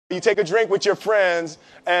You take a drink with your friends,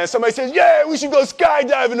 and somebody says, yeah, we should go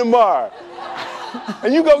skydiving tomorrow.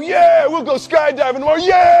 And you go, yeah, we'll go skydiving tomorrow.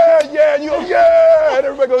 Yeah, yeah. And you go, yeah. And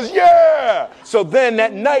everybody goes, yeah. So then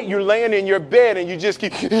that night you're laying in your bed and you just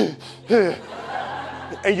keep, and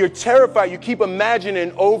you're terrified. You keep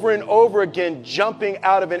imagining over and over again jumping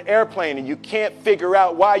out of an airplane, and you can't figure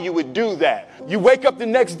out why you would do that. You wake up the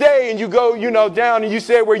next day and you go, down, and you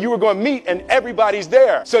said where you were going to meet, and everybody's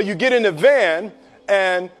there. So you get in the van,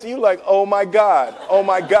 and you're like, oh my God, oh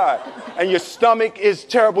my God. And your stomach is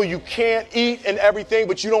terrible. You can't eat and everything,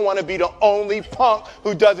 but you don't want to be the only punk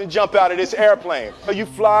who doesn't jump out of this airplane. So you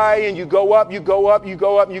fly and you go up, you go up, you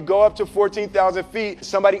go up, you go up to 14,000 feet.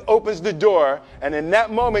 Somebody opens the door, and in that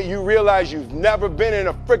moment you realize you've never been in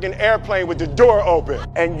a freaking airplane with the door open.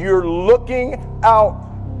 And you're looking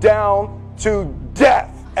out down to death.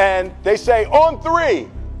 And they say, on 3.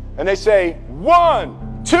 And they say, 1,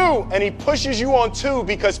 2, and he pushes you on 2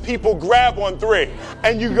 because people grab on 3.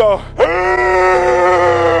 And you go,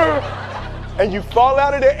 and you fall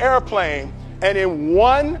out of the airplane, and in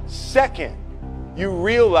 1 second, you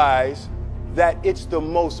realize that it's the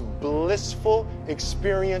most blissful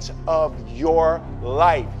experience of your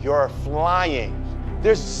life. You're flying.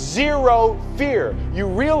 There's zero fear. You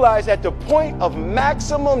realize that the point of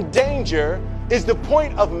maximum danger is the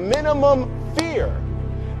point of minimum fear.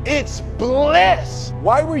 It's bliss.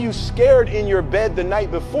 Why were you scared in your bed the night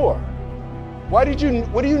before? What do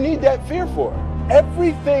you need that fear for?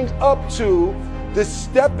 Everything up to the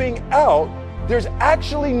stepping out, there's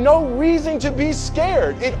actually no reason to be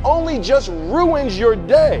scared. It only just ruins your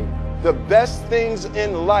day. The best things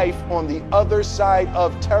in life on the other side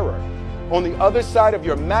of terror, on the other side of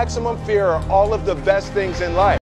your maximum fear, are all of the best things in life.